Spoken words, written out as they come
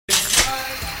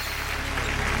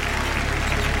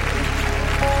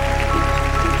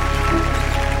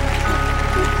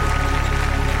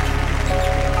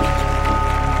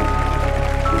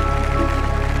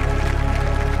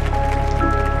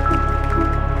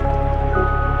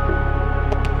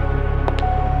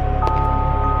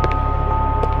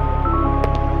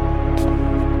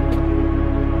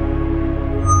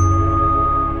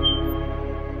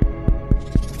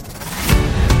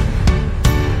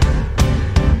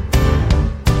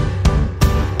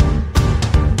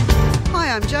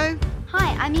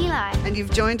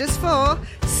you've joined us for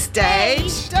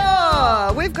Stage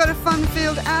Door. We've got a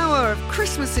fun-filled hour of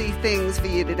Christmassy things for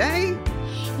you today.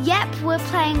 Yep, we're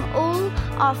playing all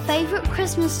our favourite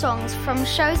Christmas songs from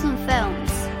shows and films.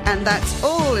 And that's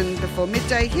all in before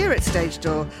midday here at Stage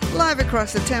Door, live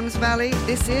across the Thames Valley.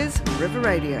 This is River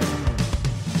Radio.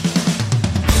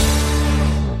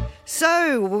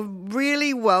 So, we're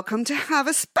really welcome to have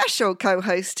a special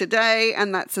co-host today,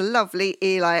 and that's lovely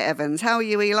Eli Evans. How are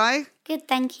you, Eli? Good,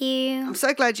 thank you. I'm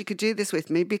so glad you could do this with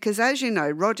me because, as you know,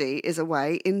 Roddy is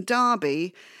away in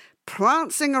Derby,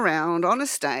 prancing around on a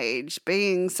stage,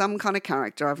 being some kind of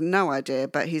character. I've no idea,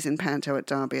 but he's in Panto at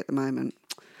Derby at the moment.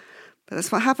 But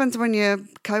that's what happens when you're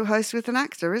co-host with an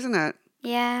actor, isn't it?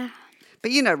 Yeah.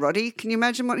 But you know, Roddy, can you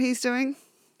imagine what he's doing?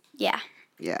 Yeah.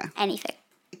 Yeah. Anything.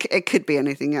 It could be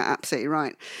anything, you're absolutely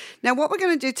right. Now, what we're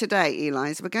going to do today, Eli,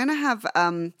 is we're going to have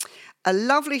a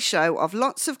lovely show of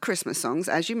lots of Christmas songs,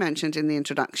 as you mentioned in the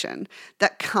introduction,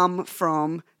 that come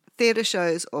from theatre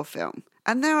shows or film.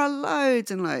 And there are loads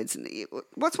and loads.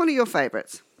 What's one of your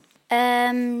favourites?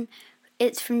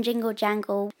 It's from Jingle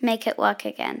Jangle, Make It Work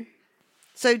Again.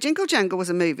 So Jingle Jangle was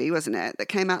a movie, wasn't it, that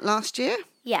came out last year?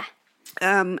 Yeah.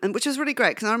 And which was really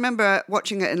great because I remember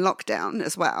watching it in lockdown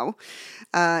as well.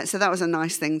 So that was a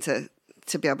nice thing to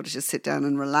be able to just sit down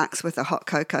and relax with a hot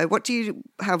cocoa. What do you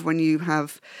have when you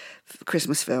have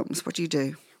Christmas films? What do you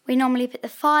do? We normally put the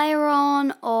fire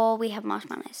on or we have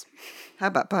marshmallows. How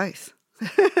about both?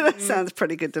 That sounds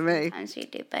pretty good to me. Sometimes we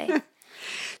do both.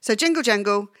 So Jingle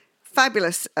Jangle,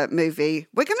 fabulous movie.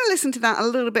 We're going to listen to that a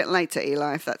little bit later,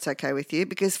 Eli, if that's okay with you,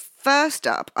 because first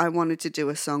up, I wanted to do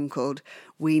a song called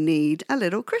We Need a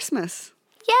Little Christmas.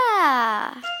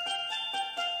 Yeah.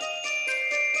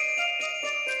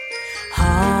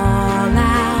 Haul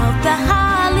out the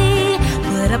holly,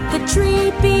 put up the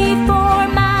tree before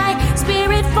my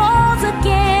spirit falls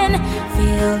again.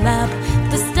 Fill up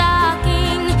the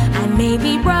stocking, I may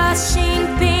be rushing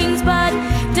things, but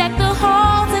deck the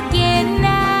halls again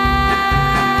now.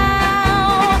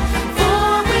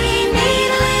 For we need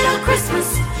a little Christmas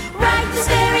right this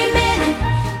very minute.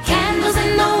 Candles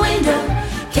in the window,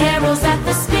 carols at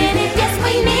the spinet. Yes,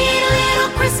 we need a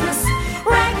little Christmas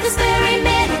right this very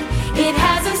minute. It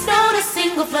hasn't snowed a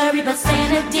single flurry, but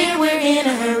Santa dear, we're in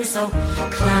a hurry. So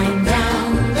climb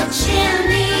down the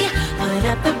chimney, put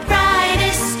up the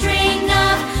brightest string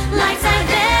of lights I've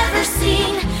ever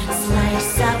seen.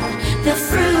 Slice up the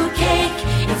fruitcake,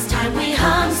 it's time we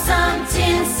hung some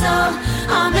tinsel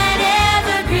on that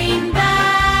evergreen bough.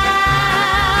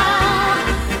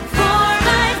 For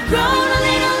I've grown a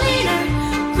little leaner,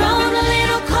 grown a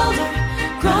little colder,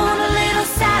 grown a little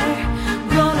sadder,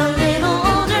 grown a little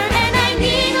older, and I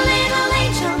need a little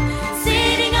angel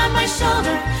sitting on my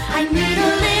shoulder. I need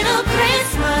a little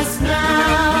Christmas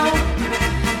now.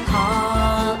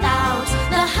 Call out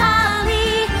the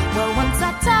holly, well, once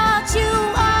I taught you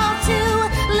all to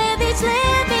live each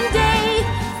living day.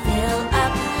 Fill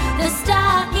up the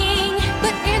stocking,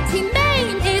 but Auntie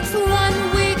May, it's 1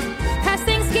 week past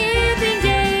Thanksgiving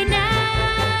Day now.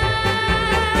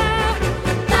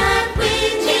 But we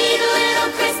need a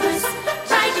little Christmas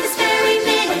right this very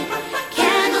minute.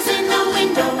 Candles in the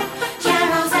window,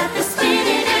 carols at the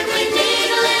spinet, and we need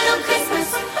a little Christmas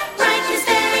right this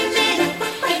very minute.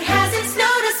 It hasn't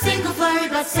snowed a single flurry,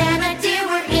 but Santa dear,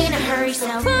 we're in a hurry. So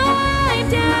climb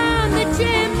down the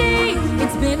chimney.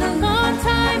 It's been a long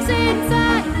time since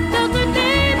I felt the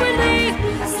neighborly.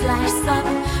 Slice up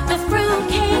the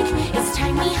fruitcake. It's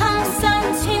time we hung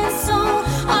some tinsel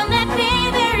on that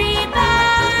very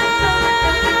bough.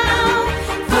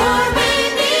 For we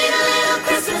need a little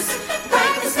Christmas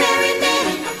right this very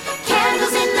minute.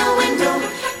 Candles in the window,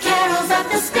 carols at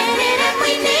the spinet, and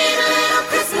we need a little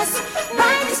Christmas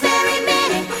right this very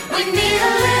minute. We need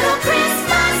a little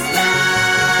Christmas now.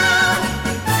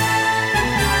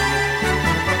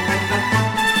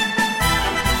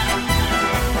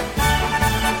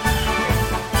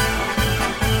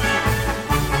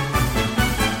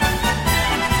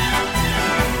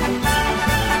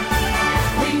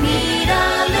 We need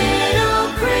a little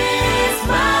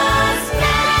Christmas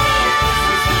now.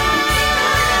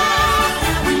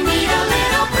 We need a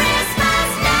little Christmas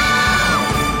now.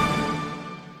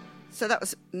 So that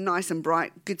was nice and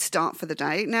bright. Good start for the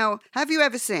day. Now, have you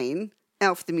ever seen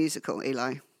Elf the Musical,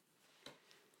 Eli?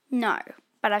 No,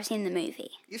 but I've seen the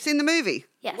movie. You've seen the movie?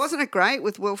 Yes. Wasn't it great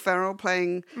with Will Ferrell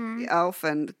playing the elf?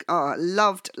 And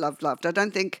loved. I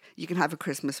don't think you can have a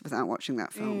Christmas without watching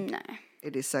that film. No.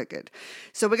 It is so good.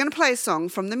 So we're going to play a song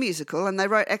from the musical, and they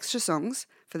wrote extra songs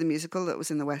for the musical that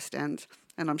was in the West End,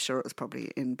 and I'm sure it was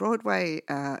probably in Broadway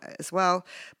as well.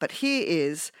 But here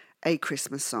is a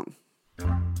Christmas song.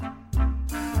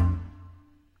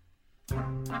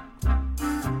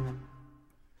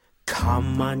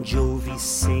 Come on, Jovi,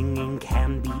 singing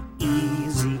can be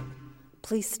easy.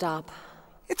 Please stop.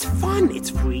 It's fun, it's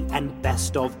free, and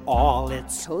best of all,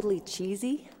 it's Totally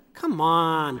cheesy? Come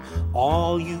on,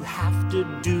 all you have to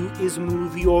do is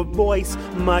move your voice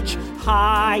much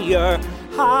higher.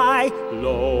 High,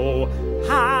 low,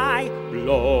 high,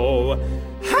 low.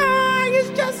 High is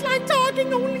just like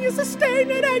talking, only you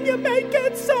sustain it and you make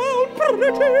it sound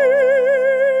pretty.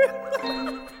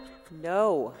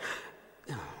 No.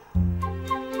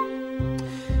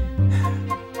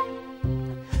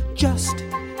 Just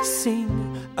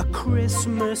sing a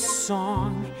Christmas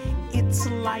song. It's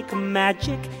like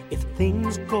magic if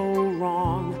things go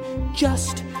wrong.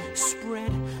 Just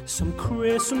spread some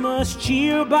Christmas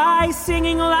cheer by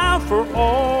singing loud for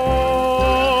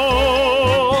all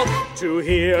to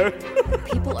hear.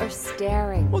 People are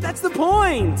staring. Well, that's the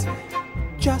point.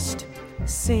 Just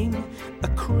sing a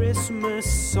Christmas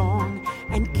song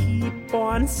and keep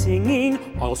on singing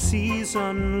all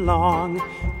season long.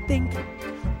 Think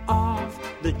of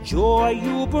the joy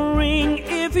you bring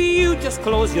if you just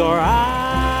close your eyes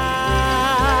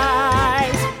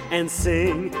and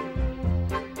sing.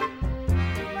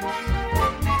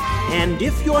 And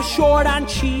if you're short on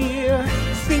cheer,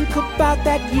 think about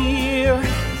that year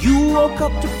you woke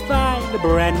up to find a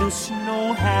brand new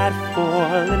snow had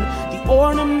fallen. The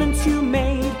ornaments you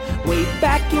made way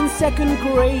back in second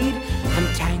grade,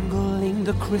 untangling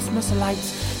the Christmas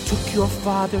lights, took your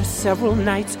father several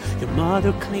nights. Your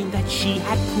mother claimed that she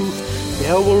had proof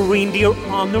there were reindeer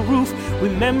on the roof.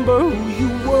 Remember who you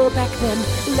were back then.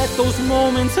 Let those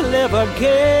moments live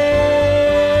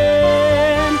again.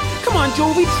 Come on,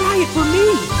 Jovi, try it for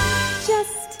me.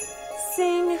 Just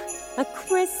sing a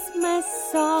Christmas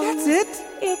song. That's it.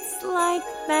 It's like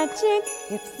magic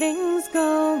if things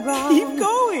go wrong. Keep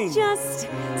going. Just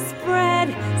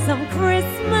spread some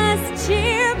Christmas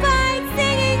cheer by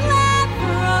singing loud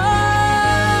for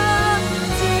all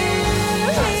to hear.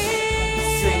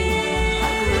 Sing a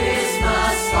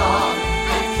Christmas song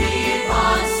and keep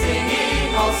on singing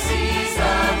all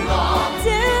season long.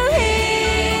 To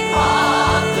hear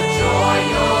Of the joy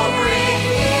you'll bring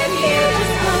if you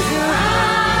just close your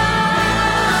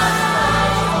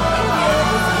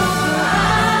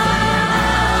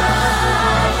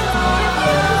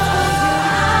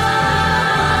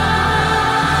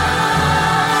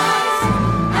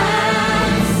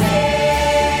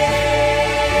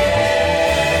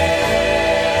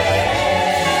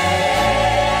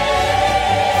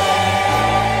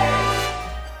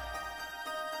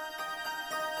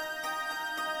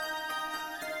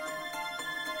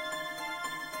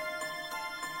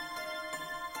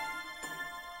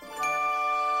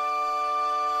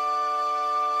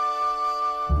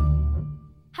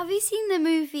Have you seen the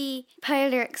movie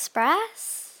Polar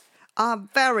Express? A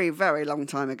very, very long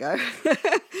time ago.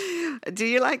 Do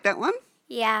you like that one?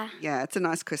 Yeah. Yeah, it's a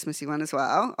nice Christmassy one as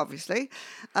well, obviously.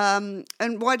 And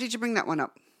why did you bring that one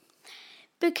up?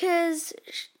 Because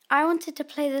I wanted to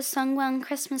play the song When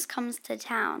Christmas Comes to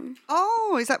Town.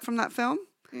 Oh, is that from that film?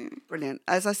 Brilliant.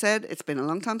 As I said, it's been a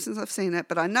long time since I've seen it,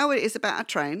 but I know it is about a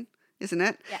train, isn't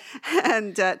it? Yeah.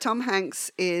 And Tom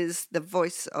Hanks is the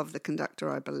voice of the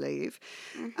conductor, I believe.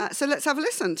 So let's have a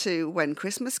listen to When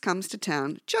Christmas Comes to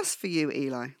Town, just for you,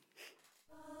 Eli.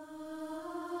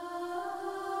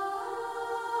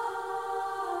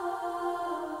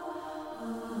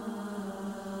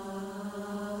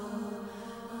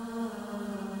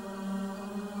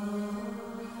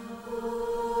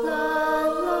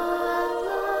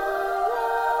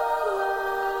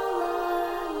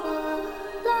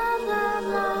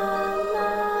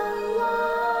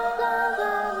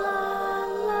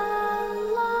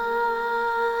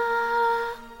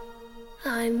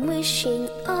 I'm wishing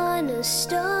on a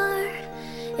star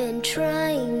and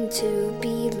trying to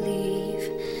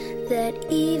believe that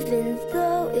even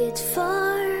though it's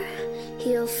far,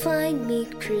 he'll find me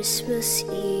Christmas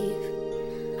Eve.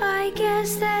 I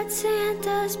guess that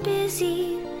Santa's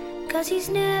busy, 'cause he's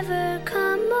never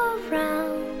come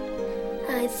around.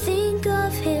 I think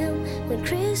of him when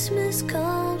Christmas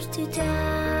comes to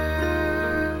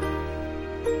town.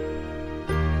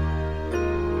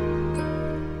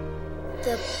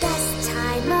 The best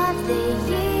time of the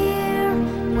year,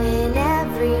 when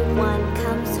everyone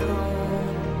comes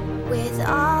home with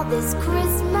all this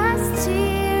Christmas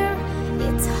cheer,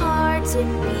 it's hard to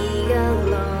be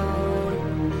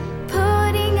alone.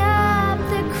 Putting up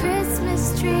the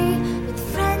Christmas tree with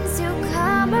friends who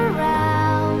come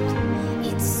around,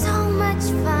 it's so much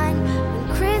fun when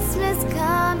Christmas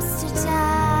comes to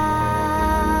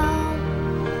town.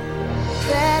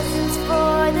 Presents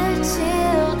for the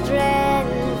children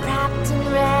wrapped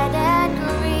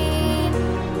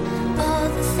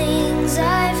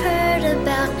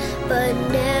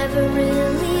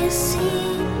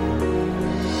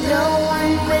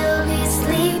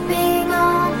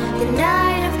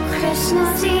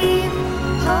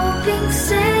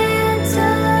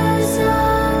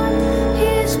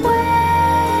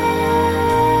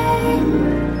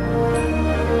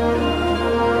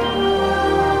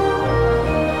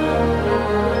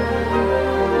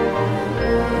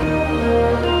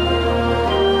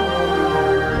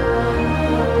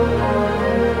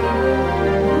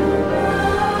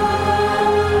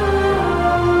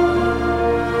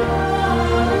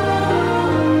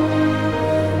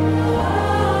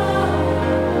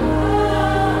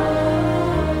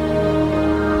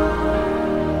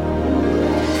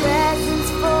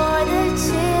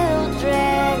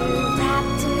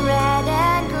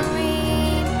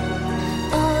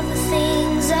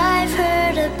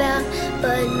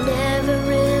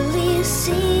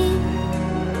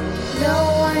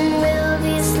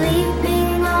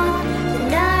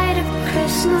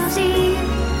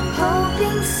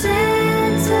think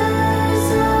Santa's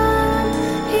on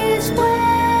his way.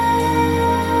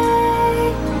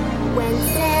 When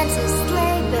Santa's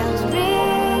sleigh bells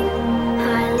ring,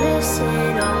 I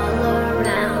listen all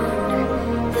around.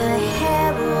 The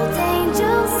herald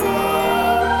angels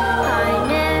sing, I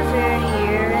never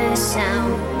hear a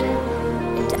sound.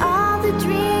 And all the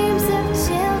dreams of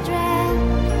children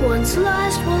once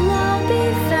lost will all be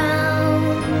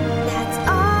found. That's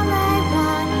all I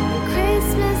want when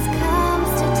Christmas comes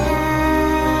to town.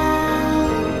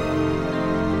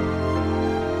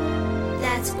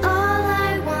 That's all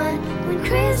I want when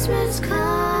Christmas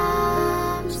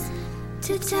comes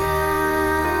to town.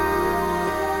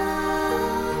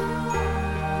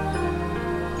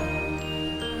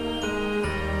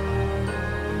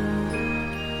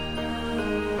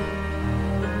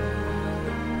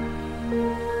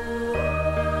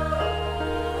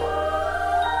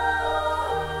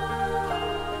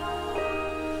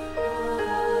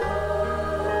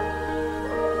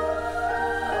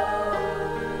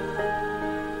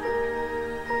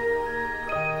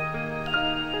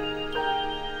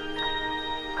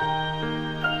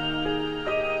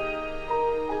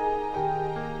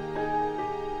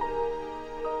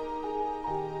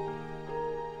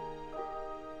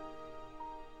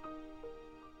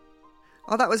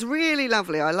 Oh, that was really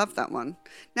lovely. I love that one.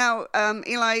 Now,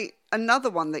 Eli, another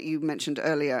one that you mentioned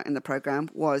earlier in the program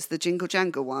was the Jingle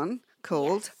Jangle one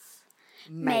called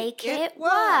Make It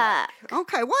Work.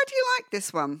 Okay, why do you like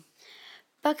this one?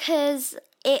 Because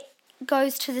it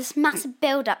goes to this massive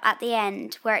build-up at the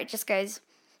end where it just goes...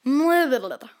 Where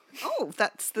Oh,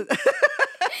 that's the...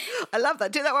 I love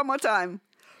that. Do that one more time.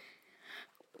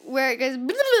 it goes...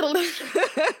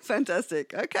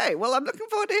 Fantastic. Okay, well, I'm looking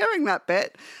forward to hearing that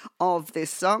bit of this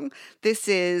song. This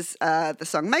is the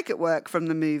song Make It Work from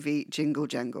the movie Jingle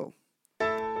Jangle.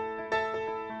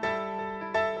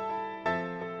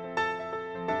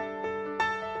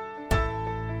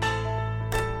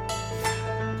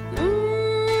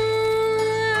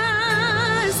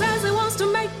 Says he wants to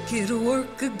make it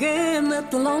work again.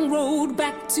 Let the long road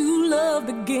back to love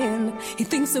begin. He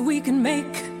thinks that we can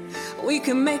make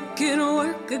it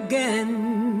work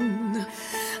again.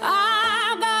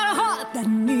 I've got a heart that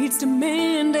needs to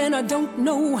mend, and I don't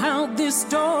know how this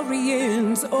story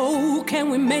ends. Oh,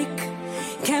 can we make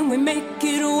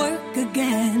it work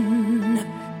again?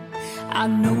 I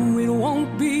know it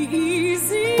won't be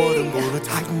easy, but I'm gonna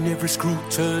tighten every screw,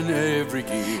 turn every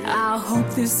gear. I hope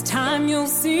this time you'll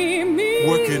see me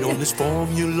Working on this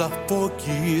formula for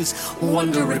years.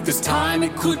 Wonder if this time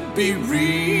it could be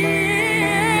real.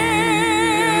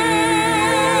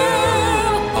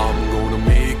 I'm gonna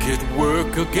make it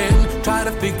work again. Try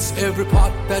to fix every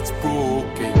part that's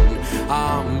broken.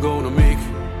 I'm gonna make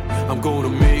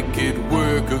it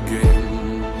work again.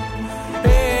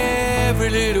 Every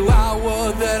little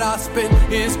hour that I spend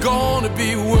is gonna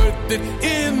be worth it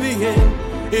in the end.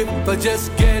 If I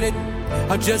just get it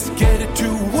to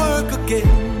work again.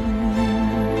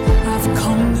 I've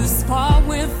come this far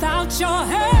without your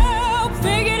help.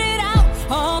 Figured it out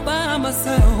all by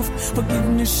myself.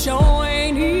 Forgiveness sure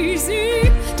ain't easy.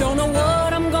 Don't know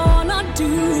what I'm gonna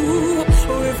do,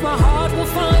 or if my heart will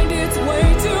find its way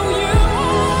to you.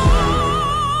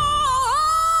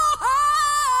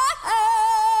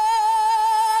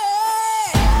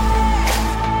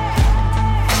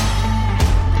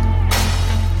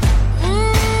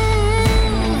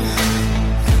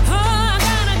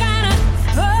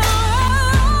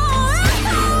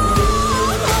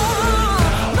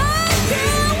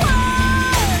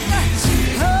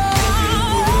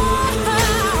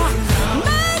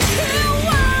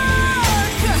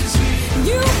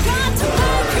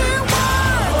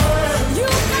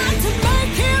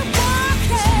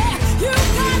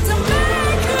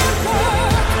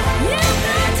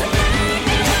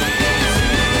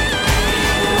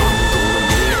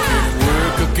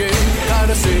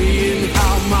 Saying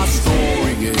how my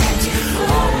story ends.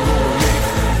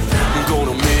 I'm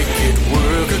gonna make it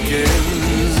work again.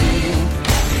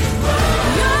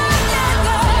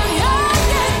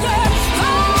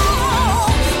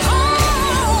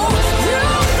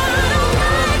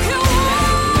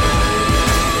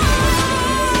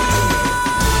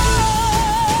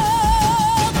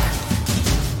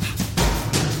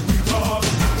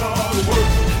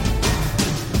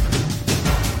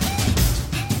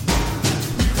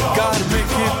 Gotta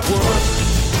make it work.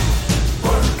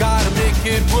 Gotta make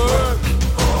it work.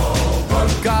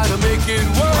 Gotta make it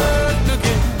work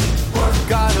again.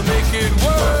 Gotta make it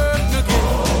work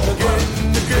again.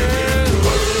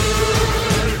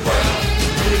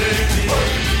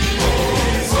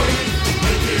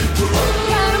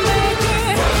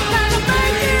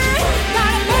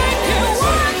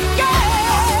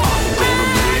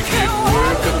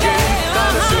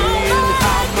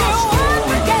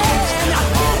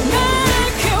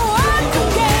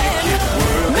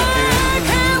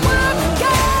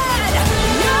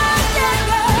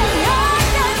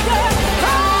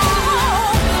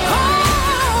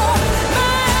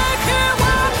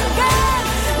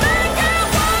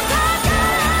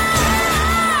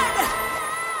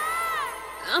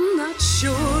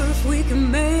 if we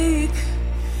can make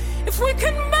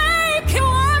it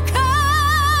work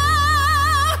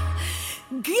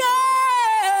again.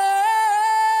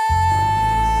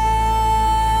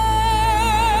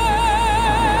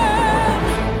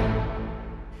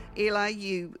 Eli,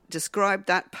 you described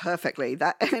that perfectly.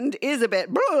 That end is a bit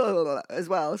as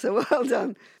well, so well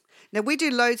done. Now, we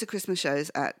do loads of Christmas shows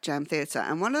at Jam Theatre,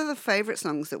 and one of the favourite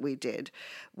songs that we did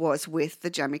was with the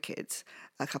Jammy Kids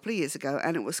a couple of years ago,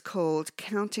 and it was called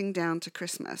Counting Down to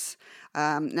Christmas.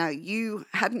 Now, you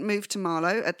hadn't moved to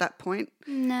Marlow at that point,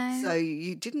 No. so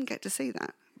you didn't get to see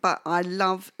that. But I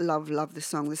love, love, love this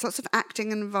song. There's lots of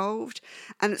acting involved,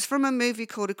 and it's from a movie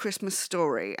called A Christmas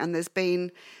Story, and there's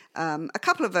been a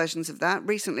couple of versions of that.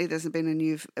 Recently, there's been a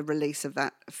new release of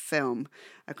that film,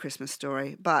 A Christmas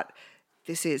Story, but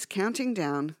this is Counting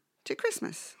Down to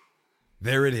Christmas.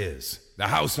 There it is, the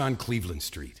house on Cleveland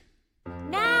Street.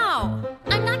 Now!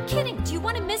 I'm not kidding. Do you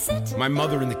want to miss it? My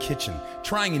mother in the kitchen,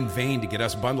 trying in vain to get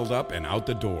us bundled up and out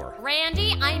the door.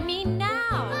 Randy, I mean now.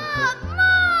 Mom!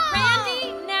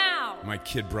 Randy, now. My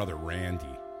kid brother,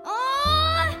 Randy.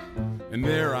 Oh! And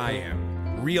there I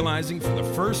am, realizing for the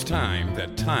first time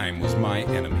that time was my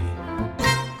enemy.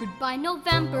 Goodbye,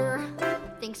 November.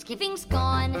 Thanksgiving's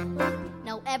gone.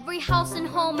 Now every house and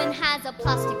home and has a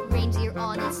plastic reindeer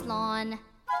on its lawn.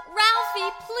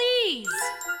 Ralphie, please.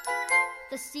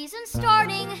 The season's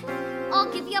starting.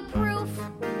 I'll give you proof.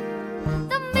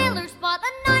 The Millers bought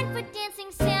a 9-foot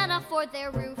dancing Santa for their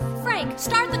roof. Frank,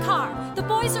 start the car. The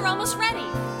boys are almost ready.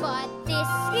 But this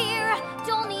year,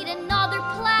 don't need another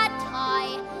plaid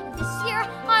tie. This year,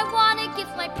 I want a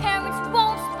gift my parents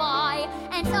won't buy.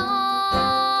 And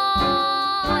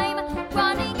I'm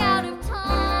running out of time.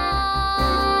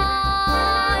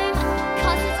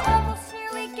 'Cause it's almost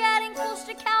nearly getting close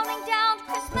to counting down to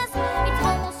Christmas. It's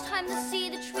almost time to see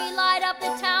the tree light up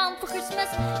the town for Christmas.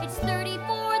 It's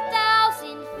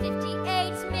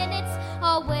 34,058 minutes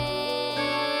away.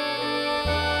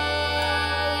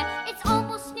 It's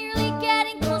almost nearly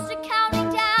getting close to counting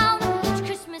down to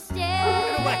Christmas Day.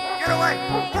 Get away!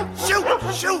 Shoot!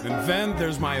 Shoot! And then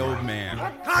there's my old man.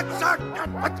 God, sir!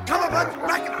 Come on, let's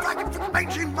racket for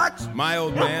 18 months! My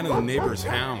old man and the neighbor's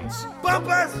hounds.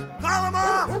 Bumpers! Call them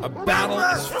off! A battle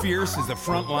as fierce as the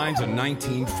front lines of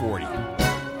 1940.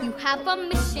 You have a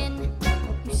mission,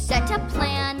 you set a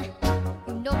plan.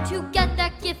 You know to get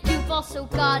that gift, you've also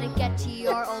gotta get to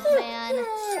your old man.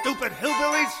 Stupid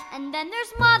hillbillies! And then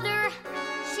there's Mother,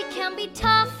 she can be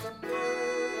tough,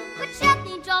 but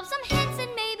gently drop some hints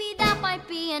and maybe that might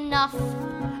be enough.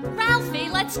 Ralphie,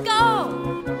 let's go.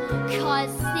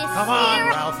 'Cause this Come on, year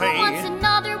Ralphie. wants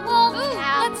another wolf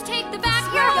cap. Let's take the This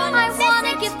year backyard on I and want a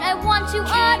visit. gift I want to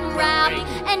unwrap.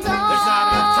 And There's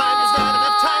not enough time, there's not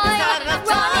enough time, there's not enough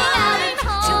time. Running out of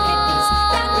Two hippies,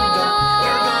 that window,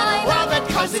 You're gonna love it,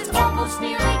 'cause it's almost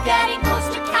nearly getting close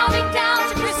to counting down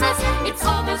to Christmas. It's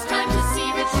almost time to see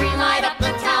the tree light up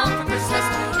the town for Christmas.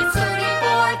 It's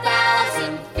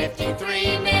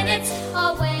 34,053 minutes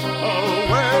away.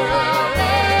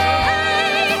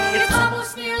 It's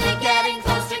almost nearly getting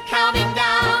close to counting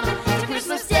down to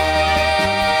Christmas Day.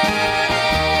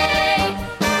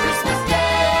 Christmas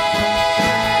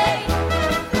Day.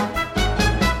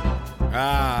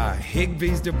 Ah,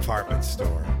 Higbee's department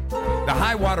store. The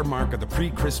high water mark of the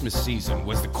pre-Christmas season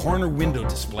was the corner window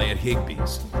display at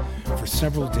Higbee's. For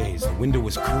several days, the window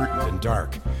was curtained and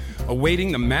dark,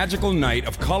 awaiting the magical night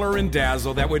of color and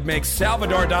dazzle that would make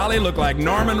Salvador Dali look like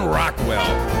Norman Rockwell.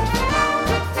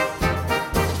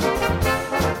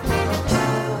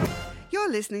 You're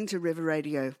listening to River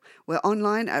Radio. We're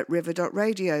online at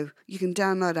river.radio. You can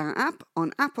download our app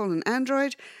on Apple and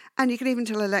Android, and you can even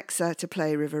tell Alexa to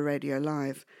play River Radio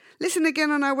Live. Listen again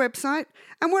on our website,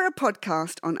 and we're a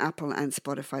podcast on Apple and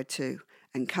Spotify too,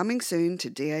 and coming soon to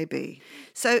DAB.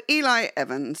 So, Eli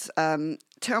Evans,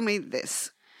 tell me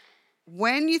this.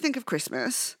 When you think of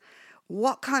Christmas,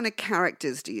 what kind of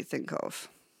characters do you think of?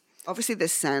 Obviously,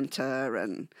 there's Santa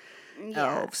and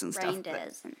elves and stuff.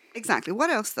 Reindeers. Exactly.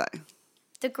 What else, though?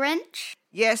 The Grinch.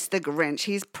 Yes, the Grinch.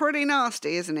 He's pretty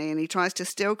nasty, isn't he? And he tries to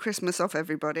steal Christmas off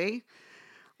everybody.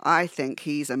 I think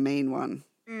he's a mean one.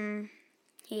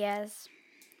 He is.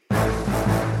 You're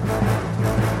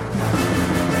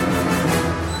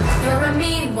a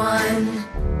mean one,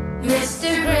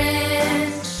 Mr.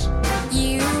 Grinch.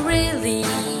 You really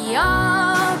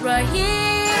are a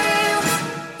heel.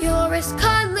 You're as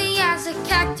cuddly as a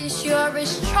cactus, you're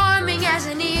as charming as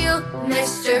an eel,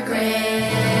 Mr.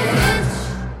 Grinch.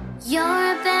 You're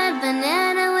a bad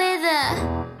banana with a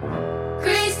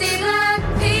Greasy black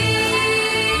peel.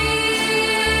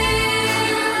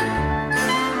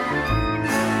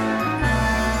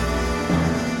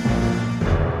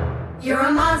 You're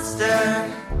a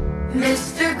monster,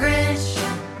 Mr. Grinch.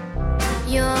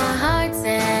 Your heart's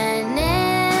an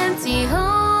empty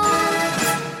hole.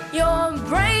 Your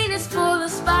brain is full of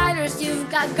spiders.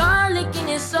 You've got garlic in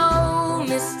your soul,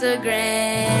 Mr.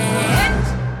 Grinch.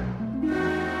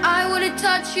 I wouldn't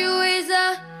touch you as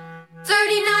a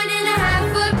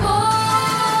 39.5-foot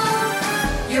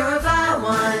pole. You're a vile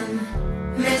one,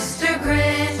 Mr.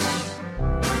 Grinch.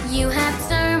 You have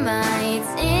termites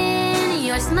in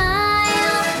your smile.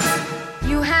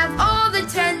 You have all the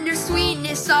tender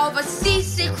sweetness of a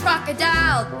seasick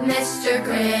crocodile, Mr.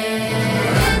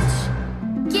 Grinch.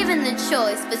 Given the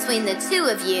choice between the two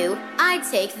of you, I'd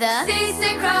take the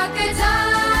Seasick crocodile.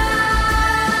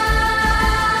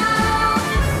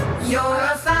 You're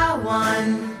a foul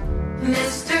one,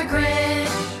 Mr. Grinch.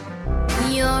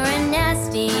 You're a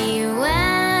nasty,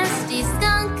 westy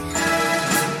skunk.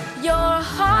 Your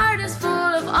heart is full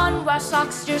of unwashed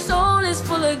socks. Your soul is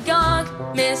full of gunk,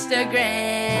 Mr.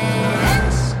 Grinch.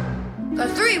 The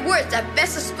three words that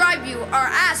best describe you are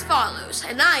as follows,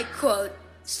 and I quote,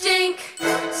 stink,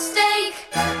 stink,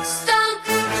 stunk.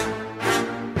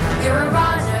 You're a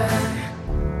rotter,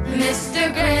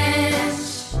 Mr.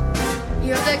 Grinch.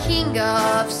 You're the king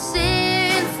of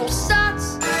sinful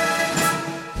socks.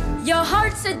 Your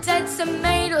heart's a dead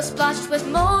tomato splotched with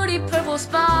moldy purple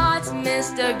spots,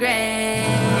 Mr.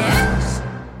 Grinch.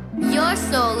 Your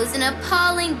soul is an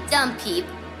appalling dump heap,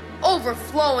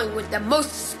 overflowing with the most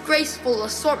disgraceful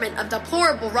assortment of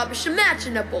deplorable rubbish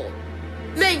imaginable,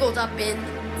 mangled up in,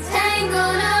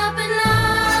 tangled up in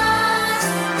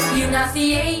lost. You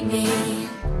nauseate me,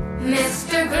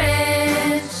 Mr.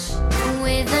 Grinch.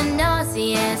 With a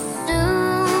nauseous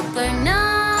super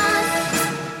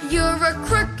nos. You're a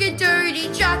crooked, dirty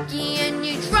jockey, and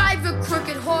you drive a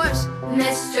crooked horse,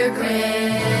 Mr.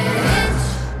 Grinch.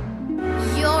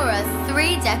 You're a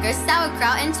 3-decker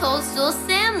sauerkraut and toadstool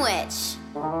sandwich.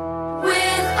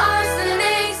 With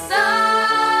arsenic sauce.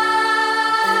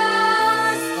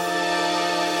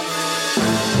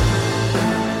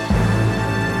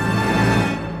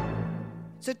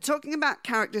 So talking about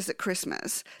characters at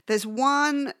Christmas, there's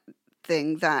one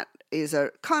thing that is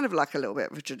a kind of like a little bit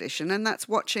of a tradition, and that's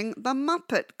watching the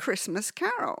Muppet Christmas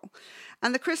Carol.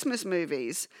 And the Christmas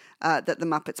movies that the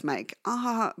Muppets make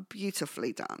are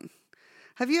beautifully done.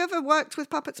 Have you ever worked with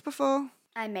puppets before?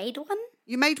 I made one.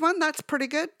 You made one? That's pretty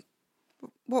good.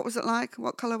 What was it like?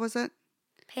 What colour was it?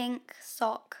 Pink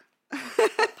sock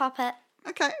puppet.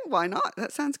 Okay, why not?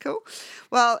 That sounds cool.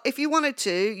 Well, if you wanted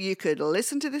to, you could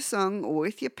listen to this song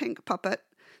with your pink puppet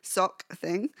sock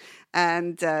thing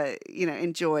and,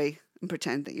 enjoy and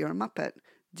pretend that you're a Muppet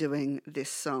doing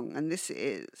this song. And this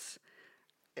is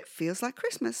It Feels Like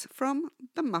Christmas from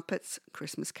the Muppets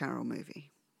Christmas Carol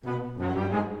movie.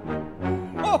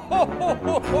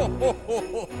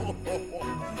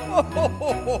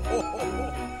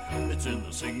 It's in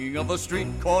the singing of a street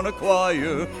corner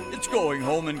choir. It's going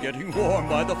home and getting warm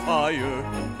by the fire.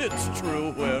 It's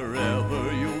true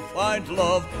wherever you find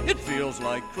love, it feels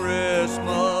like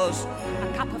Christmas.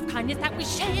 A cup of kindness that we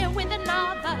share with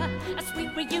another, a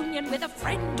sweet reunion with a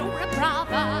friend or a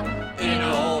brother. In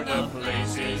all the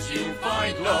places you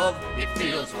find love, it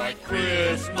feels like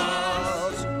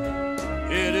Christmas.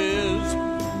 It is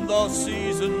the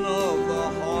season of the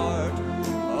heart,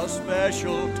 a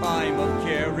special time of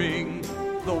caring,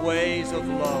 the ways of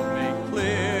love made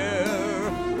clear.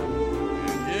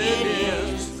 It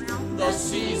is the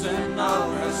season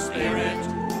of the spirit,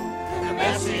 the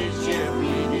message if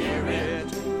we hear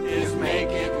it is make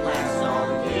it last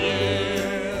all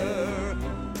year.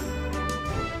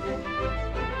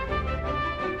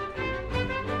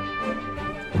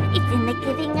 It's in the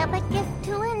giving of a gift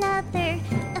to another,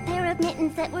 a pair of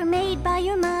mittens that were made by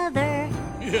your mother.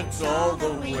 It's all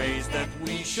the ways that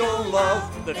we show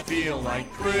love that feel like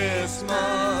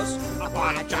Christmas.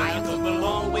 Upon a childhood we'll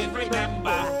always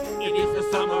remember, it is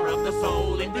the summer of the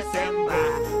soul in December.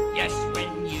 Yes,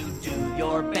 when you do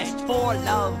your best for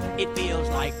love, it feels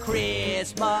like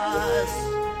Christmas.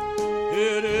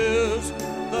 It is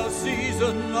the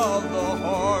season of the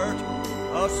heart,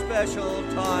 a special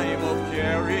time of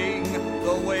caring,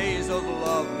 the ways of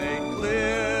love made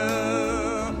clear.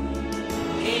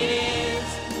 It is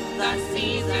the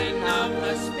season of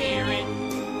the spirit,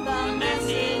 the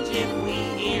message if we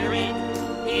hear it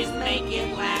is make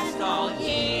it last all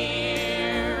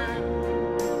year.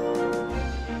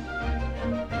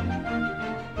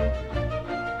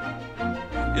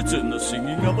 It's in the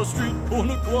singing of a street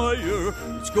corner choir.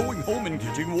 It's going home and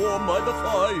getting warm by the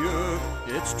fire.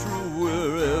 It's true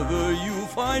wherever you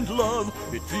find love,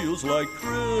 it feels like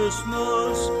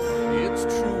Christmas. It's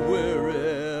true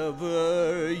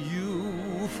wherever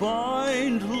you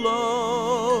find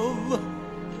love.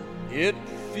 It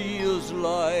feels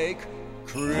like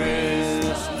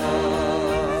Christmas.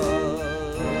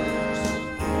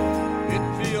 It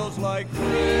feels like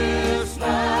Christmas.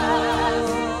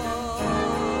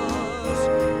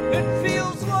 It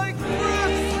feels like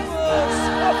Christmas.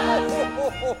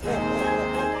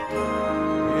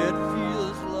 It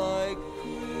feels like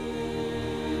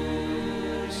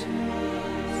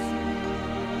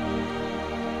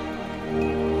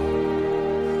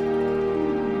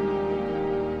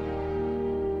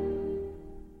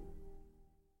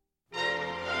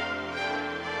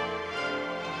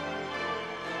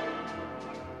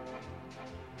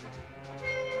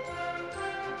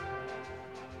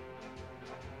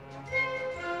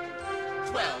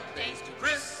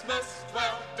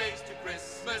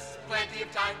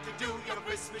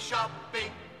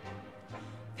shopping.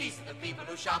 These are the people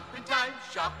who shop in time,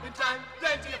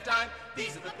 plenty of time.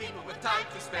 These are the people with time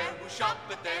to spare who shop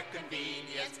at their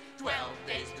convenience. 12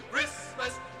 days to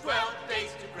Christmas, 12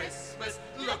 days to Christmas.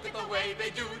 Look at the way they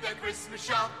do their Christmas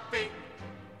shopping.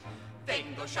 They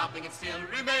can go shopping and still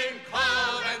remain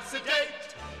calm and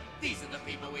sedate. These are the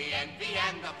people we envy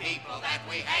and the people that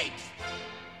we hate.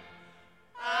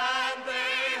 And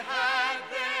they had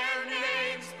their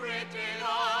names printed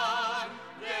on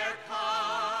their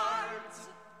cards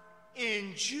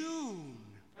in June.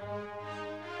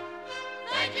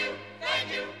 Thank you,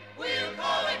 we'll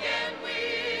call again,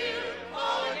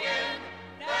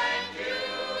 thank you.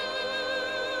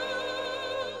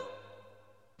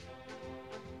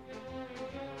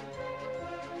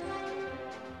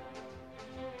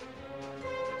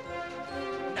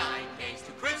 9 days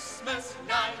to Christmas,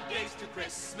 9 days to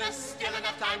Christmas, still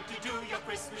enough time to do your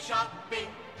Christmas shopping.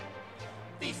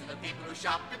 These are the people who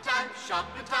shop in time,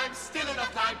 still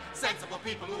enough time. Sensible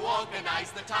people who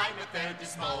organize the time at their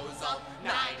disposal.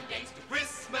 9 days to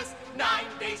Christmas,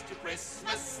 9 days to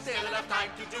Christmas, still enough time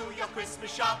to do your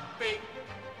Christmas shopping.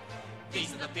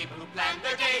 These are the people who plan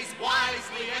their days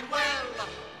wisely and well.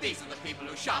 These are the people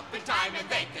who shop in time and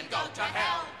they can go to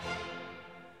hell.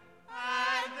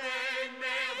 And they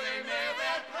mail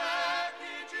their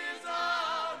packages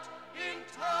out in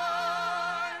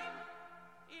time.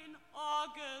 In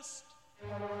August.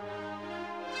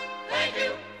 Thank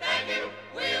you,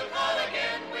 we'll call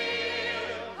again,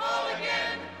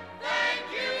 thank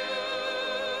you.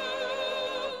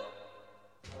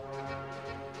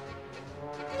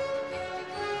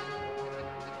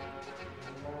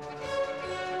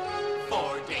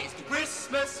 4 days to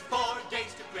Christmas, 4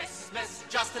 days to Christmas,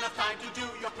 just enough time to do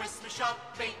your Christmas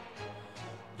shopping.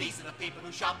 These are the people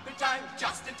who shop in time,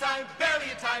 just in time,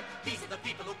 barely in time. These are the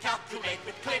people who calculate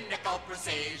with clinical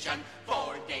precision.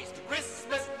 4 days to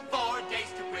Christmas, 4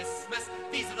 days to Christmas.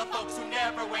 These are the folks who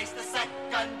never waste a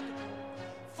second.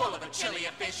 Full of a chilly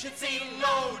efficiency,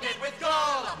 loaded with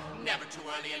gall. Never too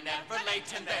early and never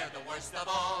late, and they're the worst of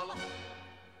all.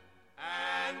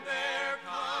 And their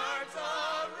cards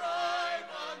arrive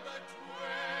on the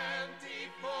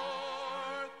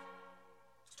 24th.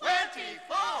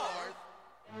 24th?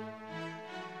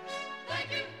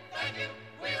 Thank you,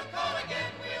 we'll call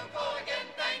again,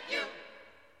 thank you.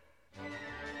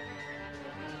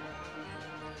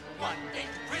 1 day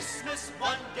to Christmas,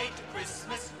 1 day to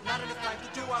Christmas, not enough time to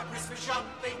do our Christmas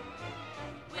shopping.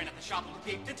 We're not the shop who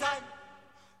peeped in time,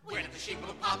 we're not the sheep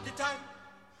who popped in time.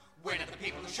 We're not the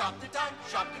people who shopped in time,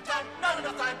 not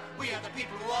enough time. We are the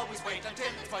people who always wait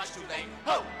until it's much too late.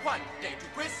 Oh, 1 day to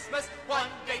Christmas, 1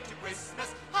 day to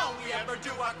Christmas, how we ever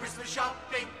do our Christmas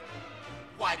shopping.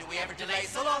 Why do we ever delay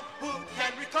so long? Who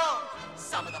can recall?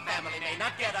 Some of the family may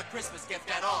not get a Christmas gift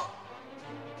at all.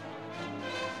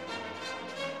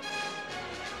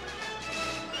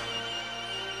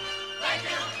 Thank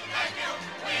you,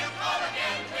 we'll call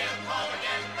again,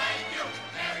 thank you.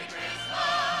 Merry Christmas.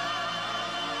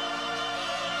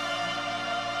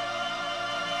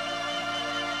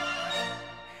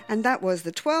 And that was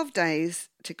the 12 Days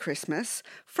to Christmas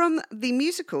from the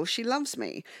musical She Loves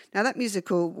Me. Now, that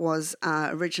musical was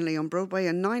originally on Broadway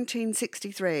in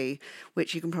 1963,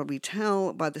 which you can probably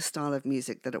tell by the style of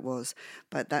music that it was,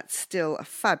 but that's still a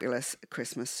fabulous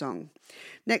Christmas song.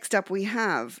 Next up, we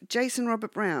have Jason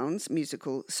Robert Brown's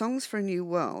musical Songs for a New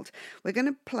World. We're going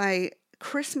to play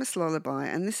Christmas Lullaby,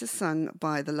 and this is sung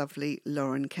by the lovely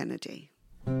Lauren Kennedy.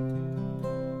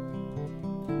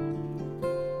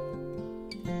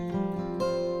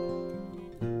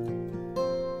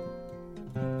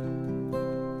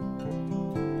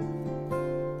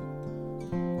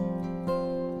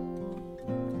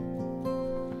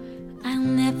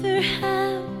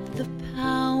 Have the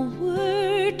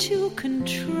power to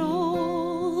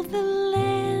control the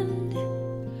land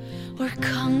or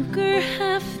conquer conquer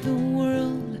half the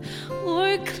world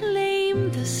or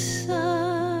claim the sun.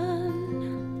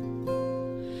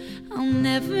 I'll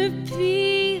never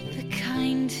be the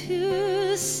kind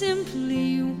who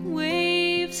simply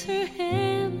waves her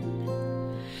hand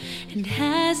and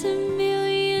has a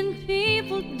million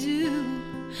people do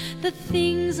the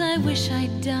things I wish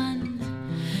I'd done.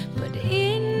 But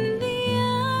in the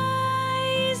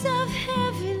eyes of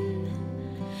heaven,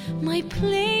 my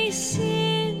place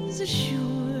is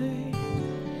assured.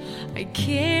 I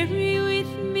carry with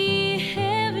me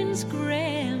heaven's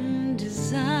grand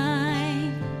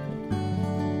design.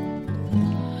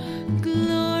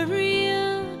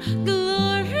 Gloria,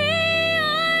 Gloria,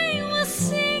 I will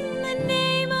sing the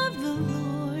name of the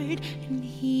Lord, and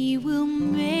He will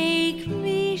make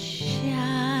me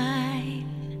shine.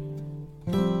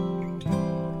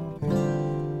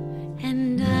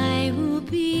 And I will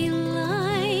be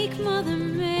like Mother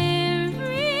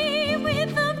Mary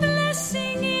with a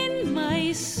blessing in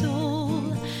my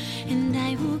soul. And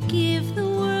I will give the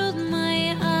world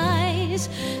my eyes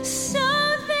so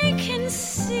they can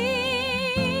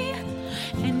see.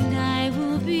 And I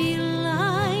will be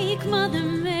like Mother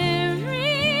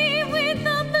Mary with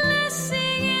a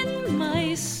blessing in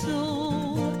my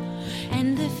soul.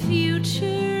 And the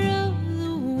future of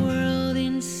the world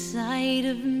inside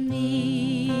of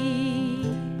me.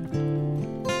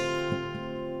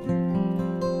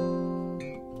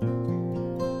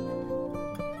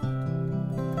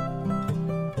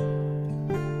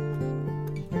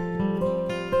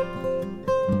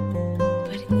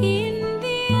 But in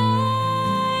the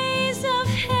eyes of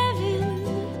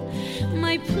heaven,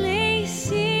 my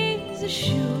place is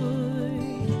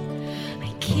assured.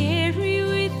 I carry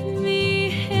with me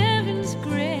heaven's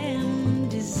grand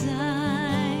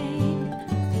design.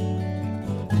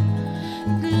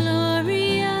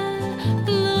 Gloria,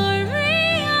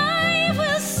 Gloria, I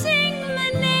will sing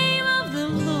the name of the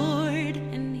Lord,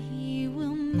 and He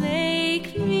will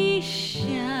make me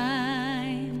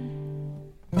shine.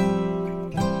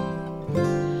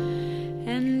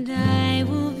 And I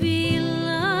will be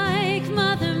like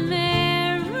Mother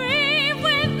Mary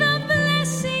with a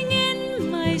blessing in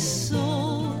my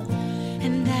soul.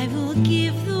 And I will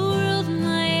give the world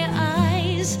my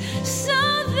eyes so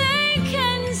they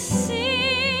can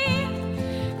see.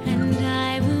 And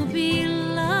I will be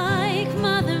like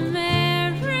Mother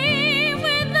Mary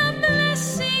with a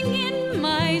blessing in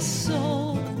my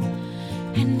soul.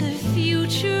 And the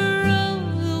future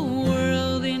of the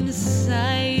world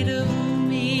inside of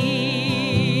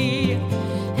me.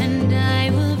 And I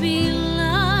will be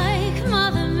like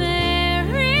Mother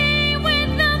Mary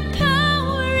with the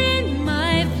power in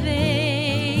my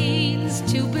veins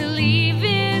to believe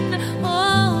in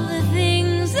all the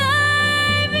things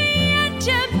I've yet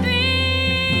to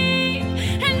be.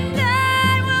 And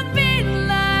I will be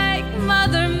like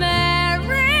Mother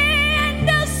Mary, and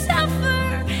I'll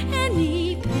suffer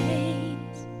any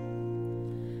pains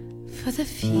for the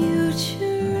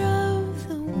future of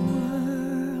the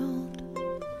world.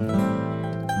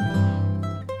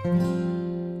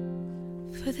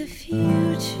 For the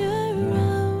future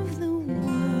of the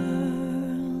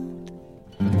world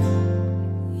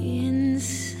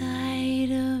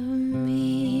inside of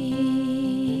me.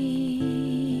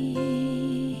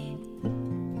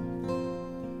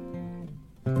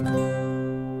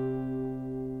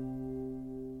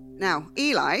 Now,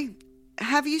 Eli,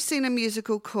 have you seen a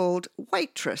musical called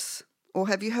Waitress, or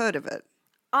have you heard of it?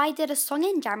 I did a song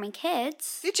in Jamming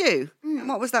Kids. Did you? And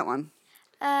what was that one?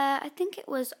 I think it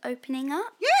was Opening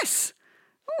Up. Yes.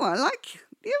 Oh, I like.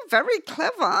 You're very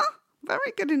clever.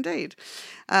 Very good indeed.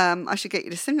 I should get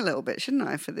you to sing a little bit, shouldn't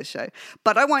I, for this show?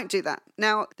 But I won't do that.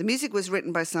 Now, the music was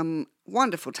written by some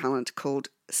wonderful talent called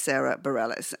Sarah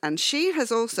Bareilles, and she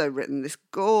has also written this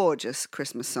gorgeous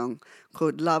Christmas song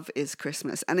called Love is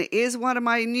Christmas, and it is one of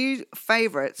my new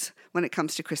favourites when it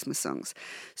comes to Christmas songs.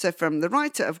 So from the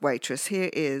writer of Waitress,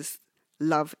 here is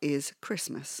Love is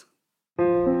Christmas.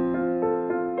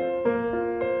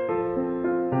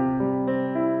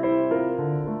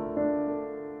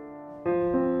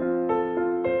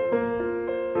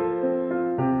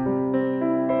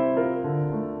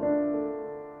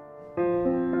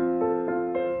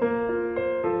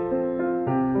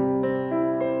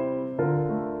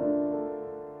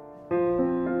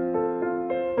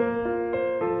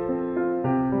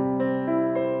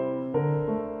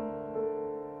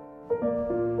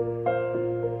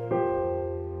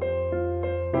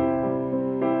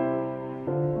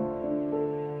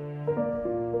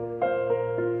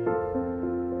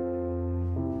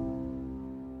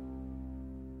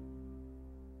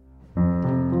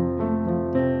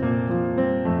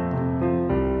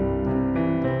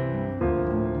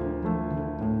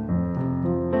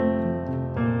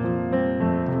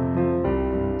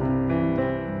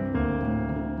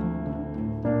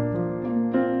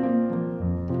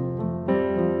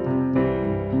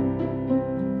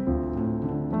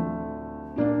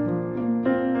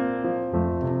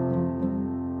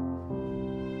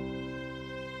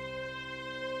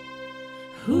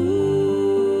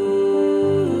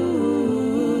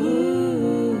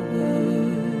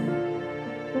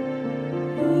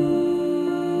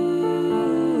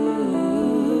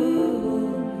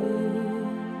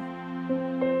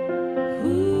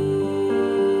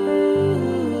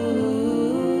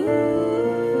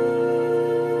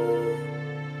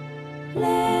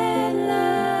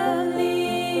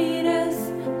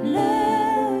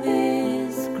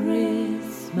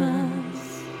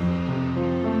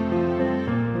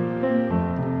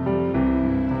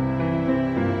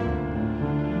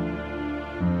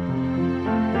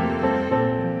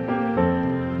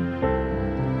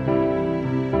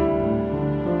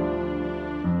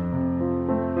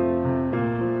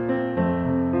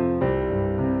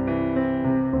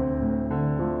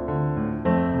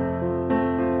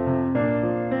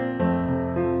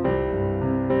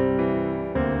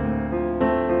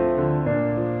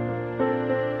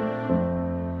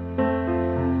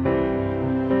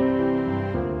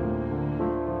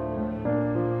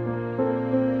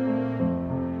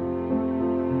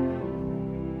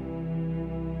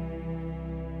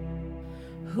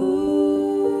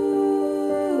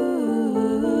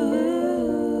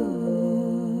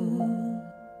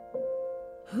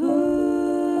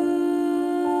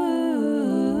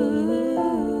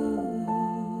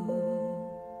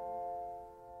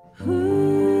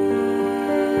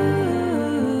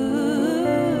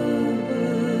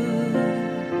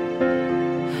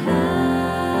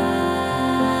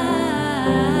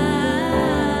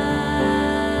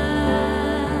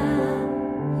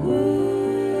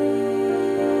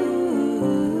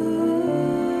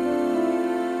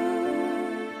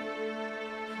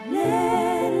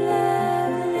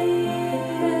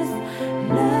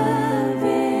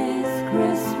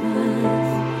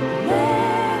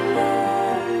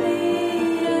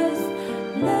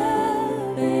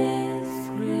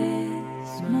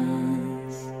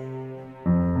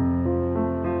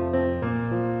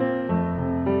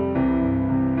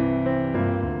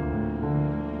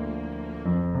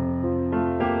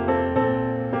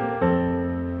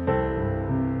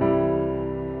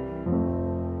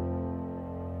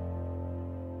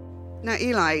 Now,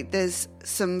 Eli, there's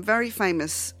some very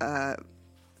famous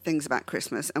things about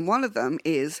Christmas, and one of them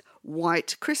is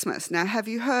White Christmas. Now, have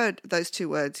you heard those two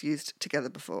words used together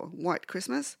before? White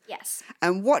Christmas? Yes.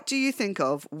 And what do you think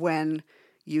of when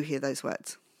you hear those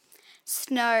words?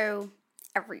 Snow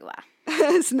everywhere.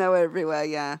 Snow everywhere,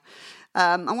 yeah.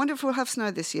 I wonder if we'll have snow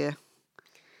this year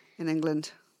in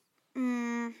England.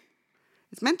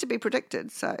 It's meant to be predicted,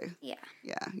 so Yeah,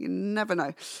 you never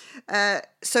know.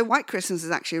 So White Christmas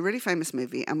is actually a really famous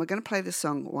movie, and we're going to play the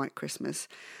song White Christmas.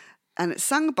 And it's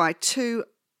sung by two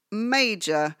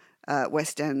major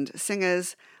West End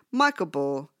singers, Michael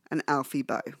Ball and Alfie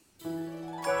Boe.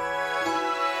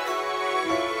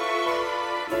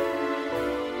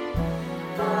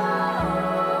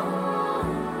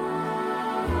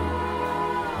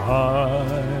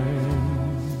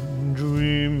 I'm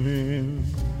dreaming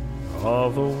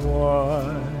of a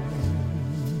white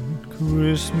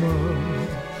Christmas,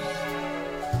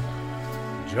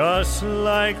 just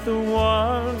like the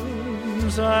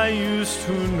ones I used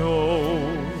to know,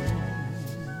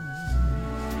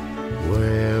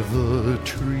 where the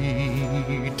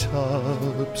treetops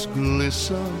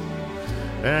glisten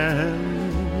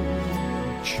and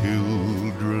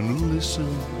children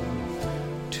listen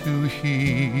to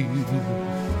hear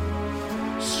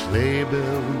sleigh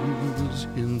bells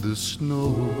in the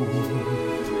snow.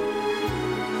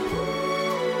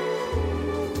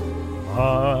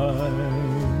 I'm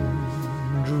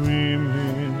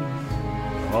dreaming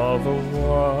of a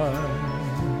white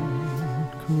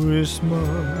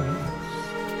Christmas,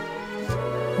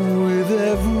 with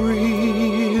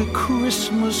every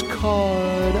Christmas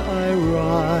card I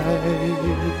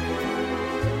write.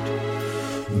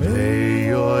 May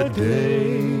your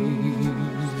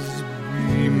days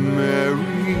be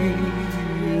merry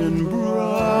and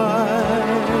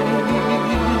bright,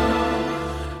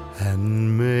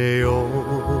 and may all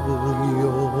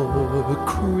your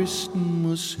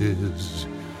Christmases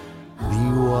be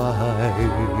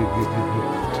white.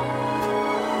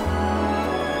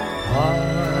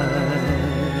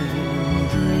 I'm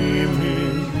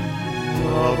dreaming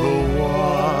of a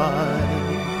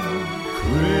white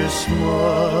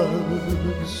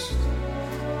Christmas,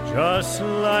 just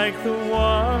like the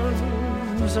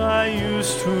ones I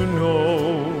used to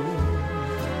know,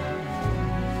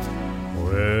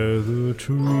 where the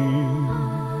treetops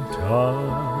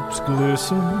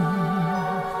glisten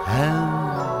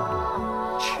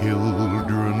and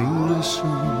children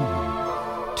listen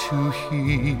to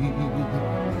hear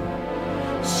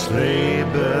sleigh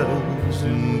bells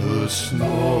in the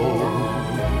snow.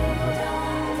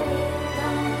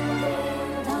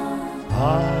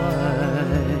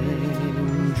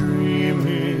 I'm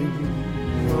dreaming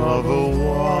of a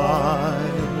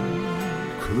white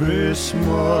Christmas,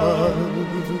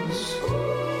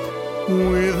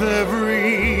 with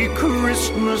every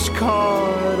Christmas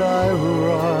card I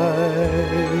write.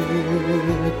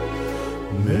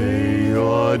 May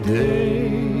your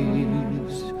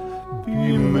days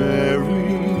be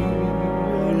merry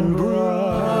and bright,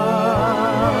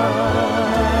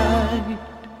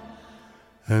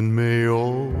 and may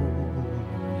all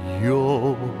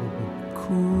your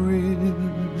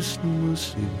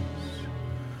Christmases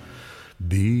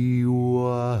be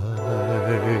white.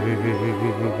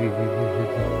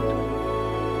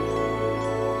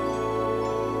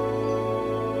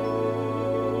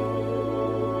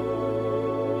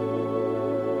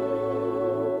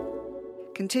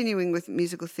 Continuing with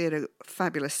musical theatre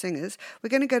fabulous singers, we're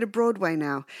going to go to Broadway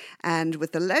now, and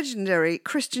with the legendary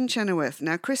Kristen Chenoweth.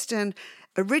 Now, Kristen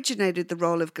originated the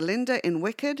role of Glinda in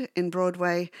Wicked in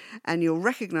Broadway, and you'll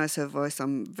recognise her voice,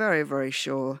 I'm very, very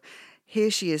sure.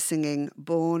 Here she is singing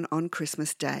Born on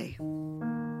Christmas Day.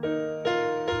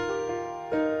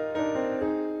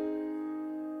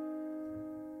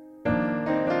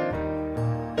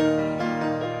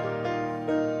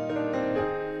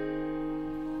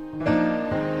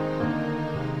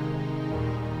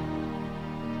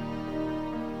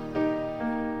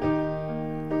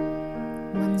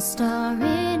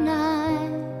 Starry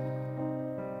night,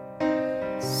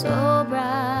 so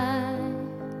bright,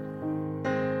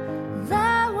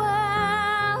 the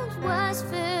world was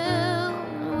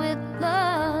filled with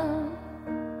love,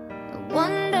 a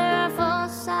wonderful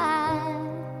sight,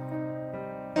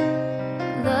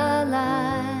 the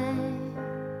light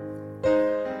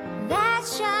that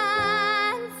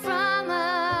shines from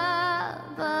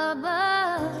up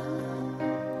above,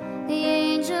 the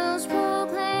angels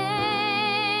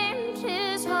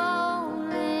His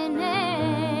holy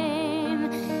name,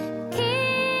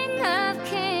 King of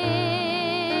Kings.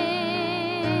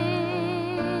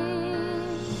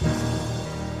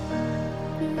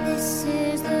 This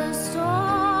is the story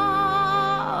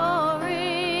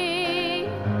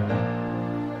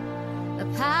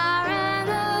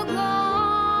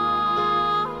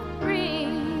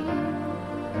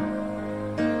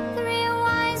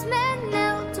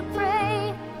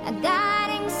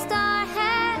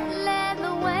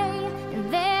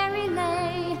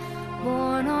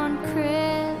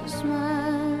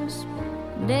Christmas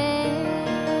Day.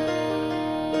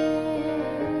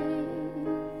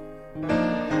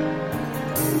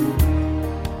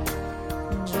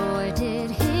 Joy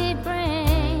did he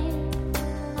bring,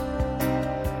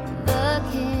 the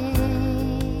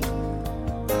King.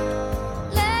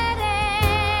 Let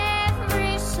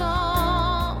every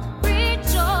soul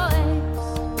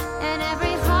rejoice, and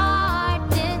every heart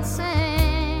did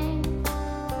sing.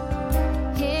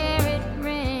 Hear it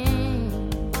ring,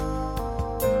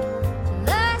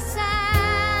 the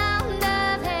sound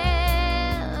of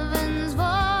heaven's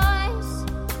voice.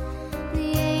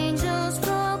 The angels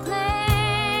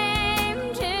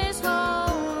proclaimed his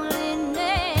holy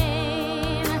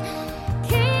name,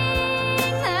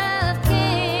 King of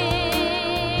kings.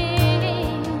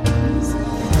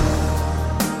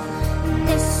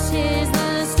 This is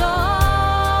the story,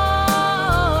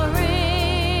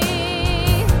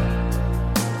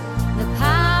 the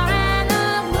power and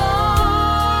the glory.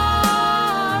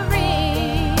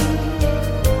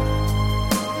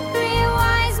 3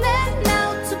 wise men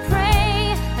knelt to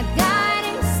pray, a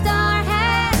guiding star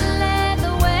had led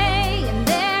the way, and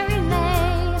there he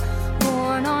lay,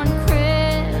 born on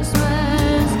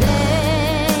Christmas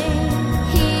Day.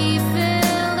 He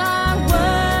filled our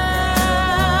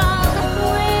world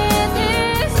with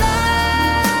his love.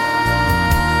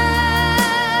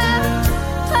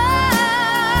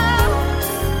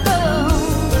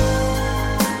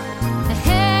 A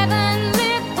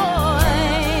heavenly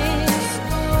voice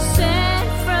sent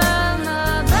from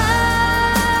above.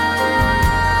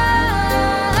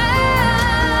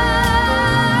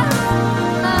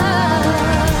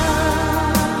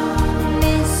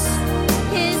 This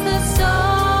is the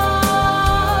story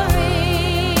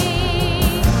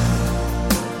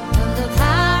of the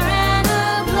power and the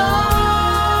glory.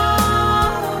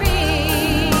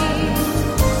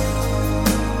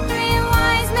 3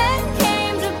 wise men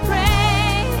came to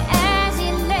pray as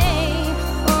he lay.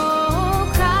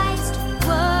 Oh, Christ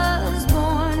was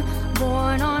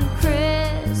born on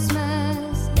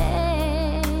Christmas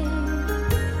Day.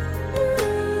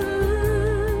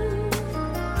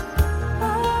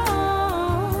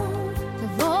 The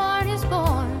Lord is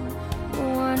born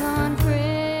on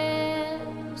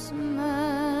Christmas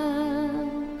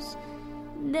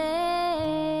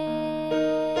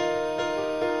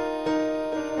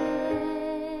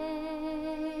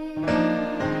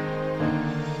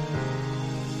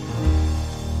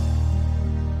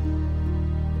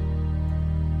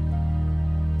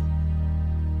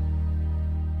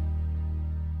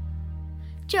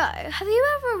Joe, have you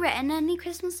ever written any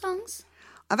Christmas songs?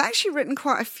 I've actually written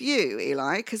quite a few,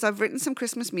 Eli, because I've written some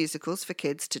Christmas musicals for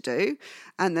kids to do,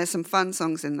 and there's some fun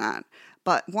songs in that.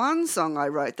 But one song I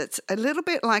wrote that's a little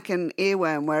bit like an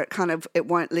earworm, where it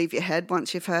won't leave your head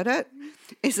once you've heard it,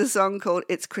 is a song called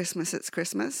It's Christmas, It's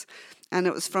Christmas. And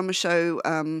it was from a show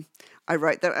I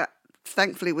wrote that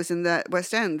thankfully was in the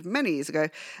West End many years ago.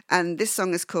 And this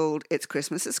song is called It's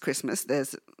Christmas, It's Christmas.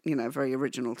 There's, a very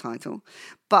original title.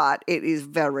 But it is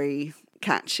very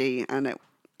catchy, and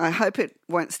I hope it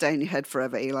won't stay in your head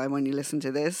forever, Eli, when you listen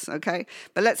to this, okay?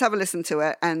 But let's have a listen to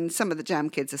it. And some of the Jam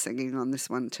kids are singing on this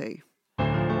one too.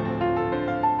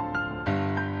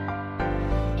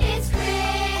 It's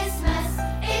Christmas,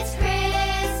 it's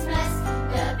Christmas,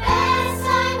 the best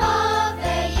time of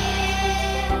the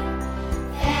year.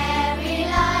 Fairy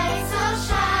lights all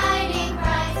shining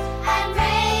bright, and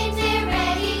reindeer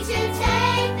ready to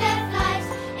take their flight.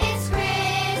 It's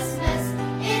Christmas,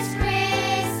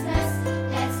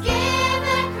 let's give a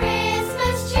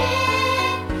Christmas cheer.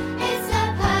 It's the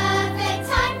perfect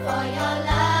time for your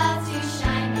love to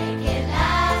shine. Make it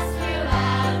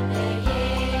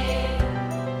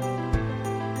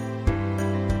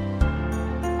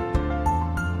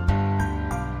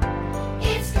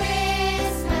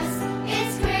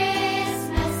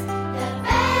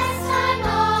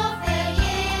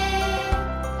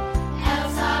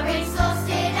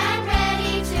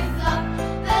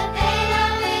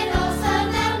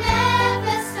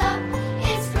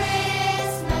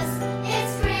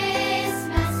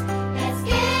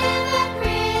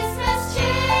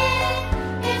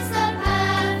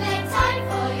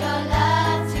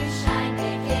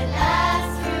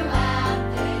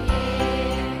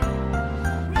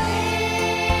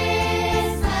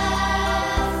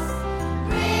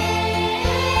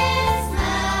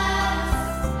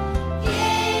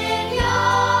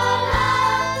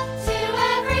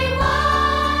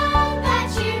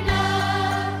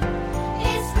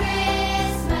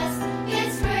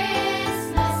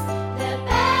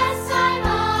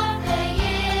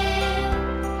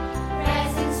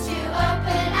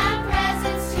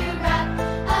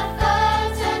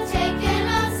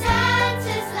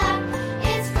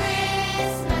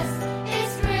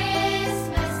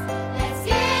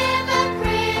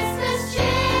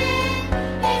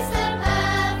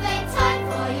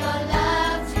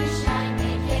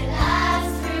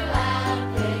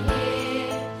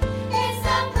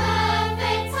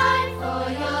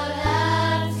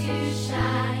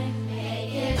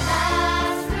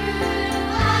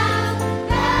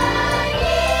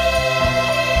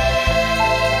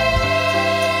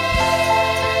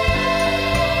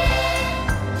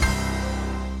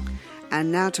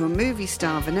And now to a movie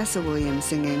star, Vanessa Williams,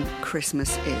 singing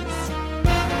Christmas Is.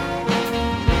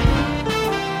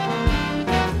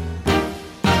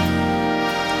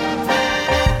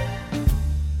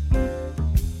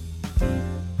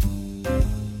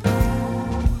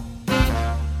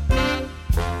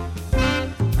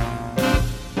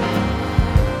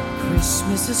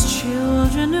 Christmas is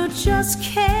children who just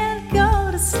can't go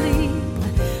to sleep.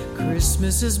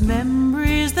 Christmas is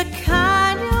memories, the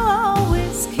kind you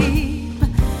always keep.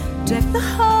 Deck the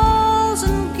halls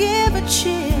and give a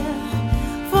cheer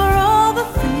for all the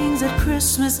things that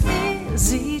Christmas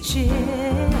is each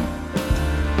year.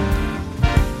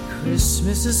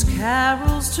 Christmas is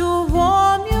carols to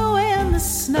warm you in the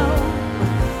snow.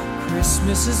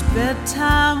 Christmas is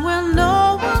bedtime when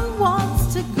no one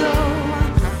wants to go.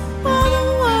 Oh, the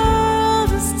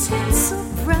world is tinsel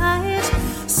bright.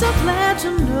 So glad to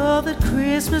know that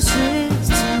Christmas is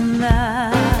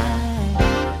tonight.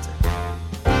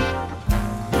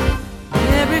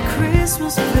 Merry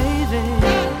Christmas, baby.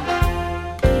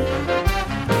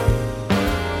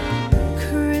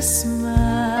 Christmas.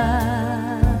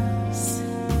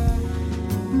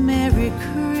 Merry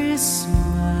Christmas.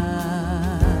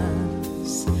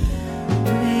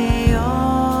 May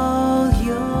all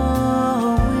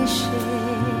your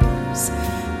wishes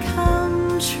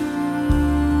come true.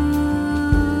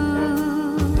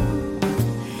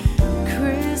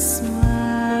 Christmas.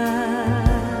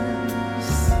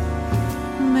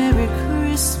 Merry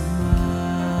Christmas.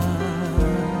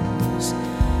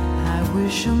 I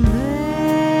wish a Merry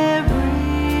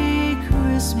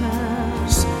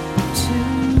Christmas to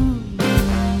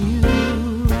you.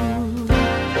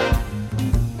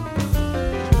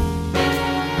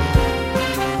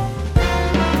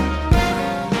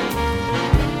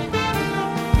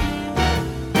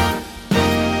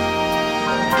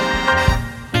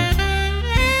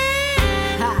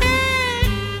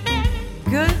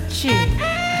 Good cheer.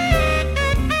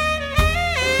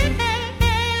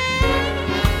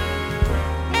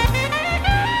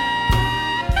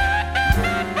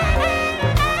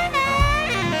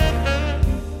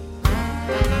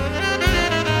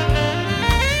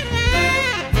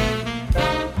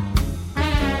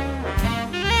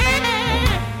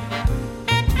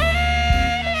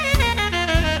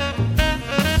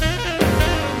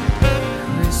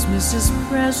 Christmas is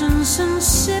presents and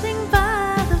sitting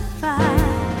by the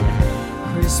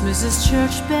fire. Christmas is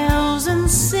church bells and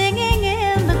singing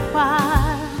in the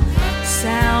choir.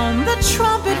 Sound the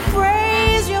trumpet,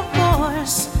 raise your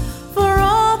voice for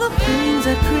all the things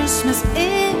that Christmas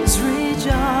is,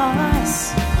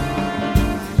 rejoice.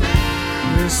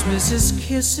 Christmas is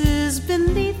kisses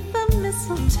beneath the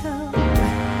mistletoe.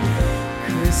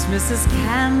 Christmas is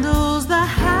candles, the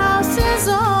house is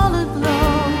all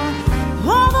aglow.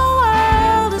 All the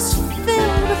world is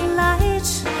filled with light.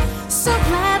 So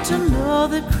glad to know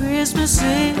that Christmas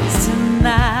is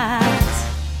tonight.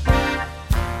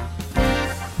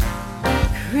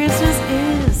 Christmas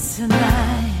is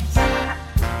tonight.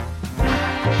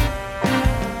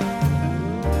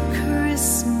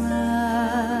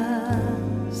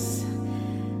 Christmas.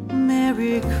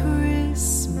 Merry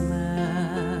Christmas.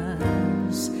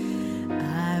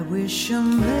 I wish a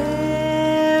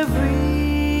Merry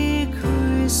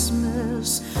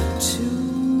Christmas to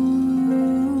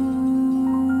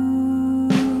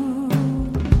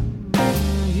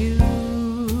you.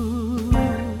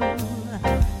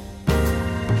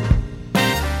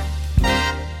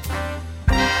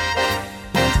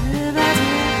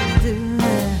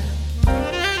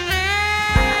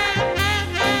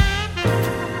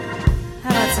 How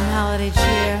about some holiday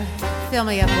cheer? Fill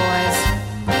me up, boys.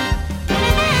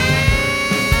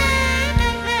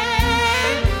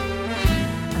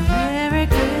 Merry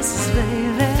Christmas,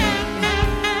 baby.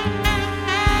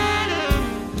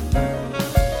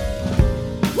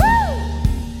 Woo!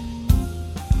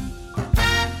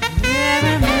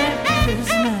 Merry, Merry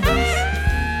Christmas.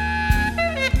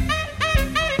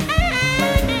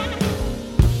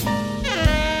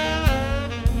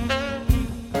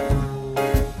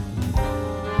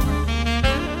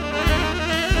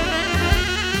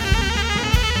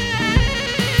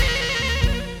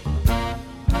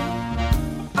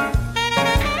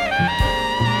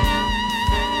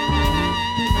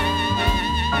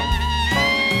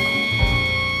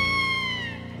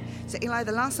 So, Eli,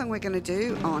 the last song we're going to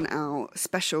do on our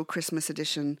special Christmas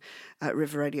edition at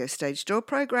River Radio Stage Door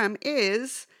program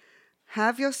is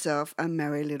Have Yourself a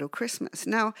Merry Little Christmas.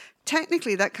 Now,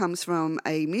 technically that comes from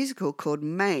a musical called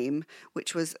Mame,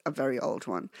 which was a very old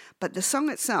one. But the song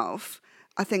itself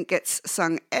I think gets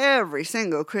sung every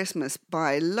single Christmas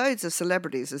by loads of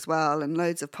celebrities as well and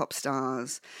loads of pop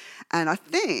stars. And I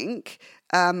think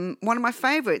one of my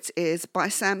favourites is by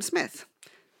Sam Smith.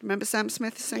 Remember Sam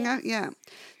Smith, the singer? Yes. Yeah.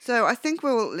 So I think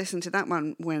we'll listen to that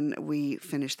one when we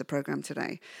finish the programme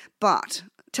today. But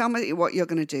tell me what you're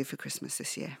going to do for Christmas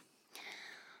this year.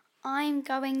 I'm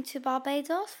going to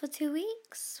Barbados for 2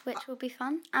 weeks, which will be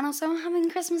fun. And also I'm having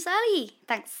Christmas early,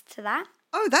 thanks to that.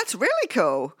 Oh, that's really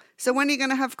cool. So when are you going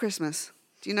to have Christmas?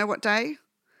 Do you know what day?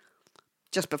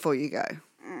 Just before you go.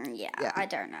 Yeah, I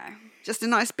don't know. Just a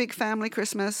nice big family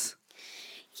Christmas?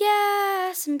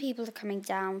 Yeah, some people are coming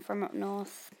down from up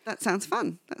north. That sounds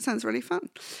fun. That sounds really fun.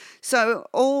 So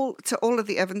all of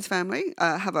the Evans family,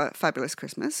 have a fabulous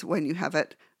Christmas when you have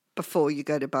it before you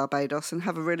go to Barbados, and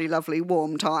have a really lovely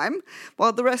warm time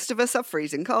while the rest of us are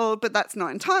freezing cold. But that's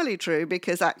not entirely true,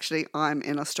 because actually I'm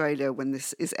in Australia when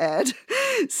this is aired.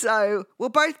 So we'll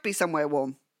both be somewhere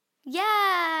warm. Yay!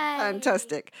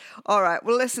 Fantastic. All right.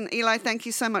 Well, listen, Eli, thank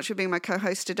you so much for being my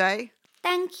co-host today.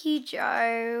 Thank you,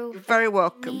 Jo. You're very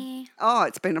welcome. Oh,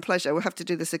 it's been a pleasure. We'll have to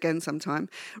do this again sometime.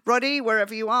 Roddy,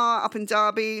 wherever you are, up in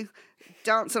Derby,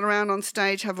 dancing around on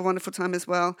stage, have a wonderful time as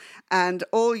well. And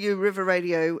all you River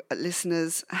Radio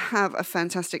listeners, have a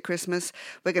fantastic Christmas.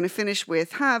 We're going to finish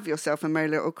with Have Yourself a Merry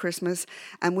Little Christmas,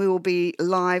 and we will be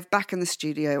live back in the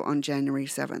studio on January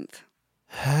 7th.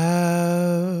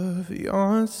 Have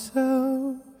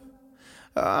yourself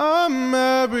a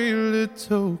merry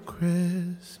little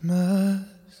Christmas.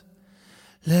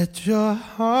 Let your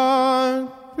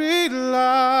heart be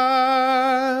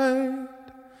light.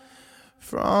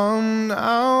 From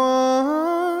now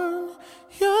on,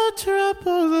 your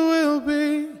troubles will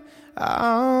be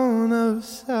out of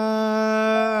sight.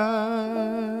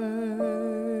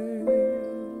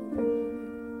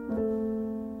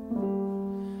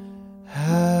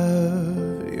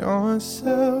 Have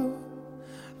yourself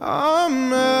a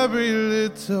merry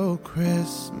little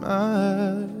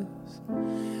Christmas.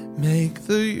 Make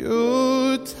the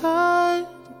Yuletide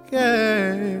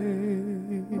gay.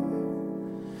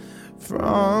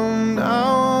 From now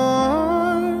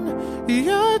on,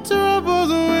 your troubles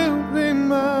will be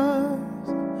miles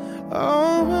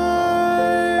away.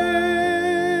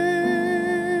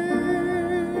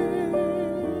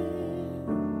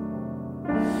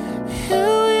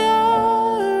 Here we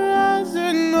are as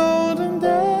in olden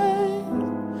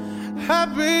days,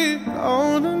 happy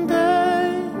olden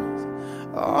days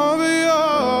of yore.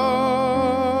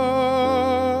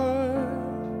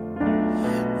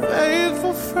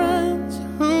 Faithful friends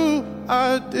who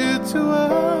are dear to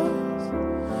us,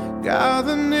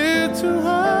 gather near to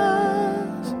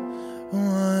us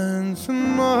once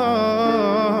more.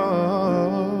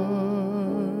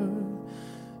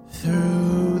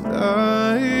 Through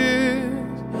the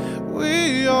years,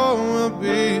 we all will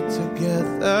be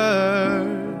together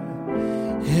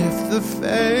if the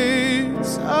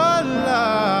fates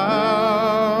allow.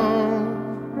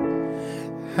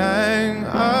 Hang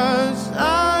a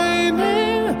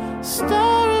shining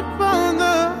star upon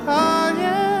the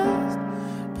highest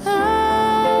bough.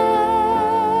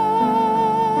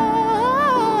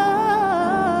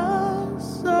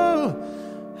 So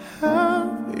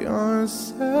have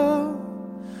yourself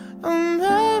a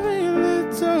merry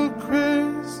little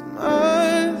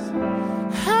Christmas.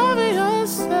 Have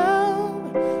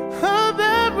yourself a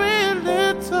merry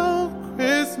little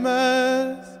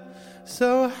Christmas.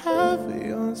 So have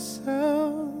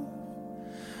yourself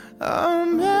a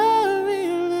merry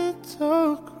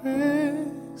little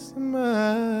Christmas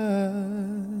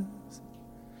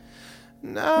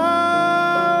now.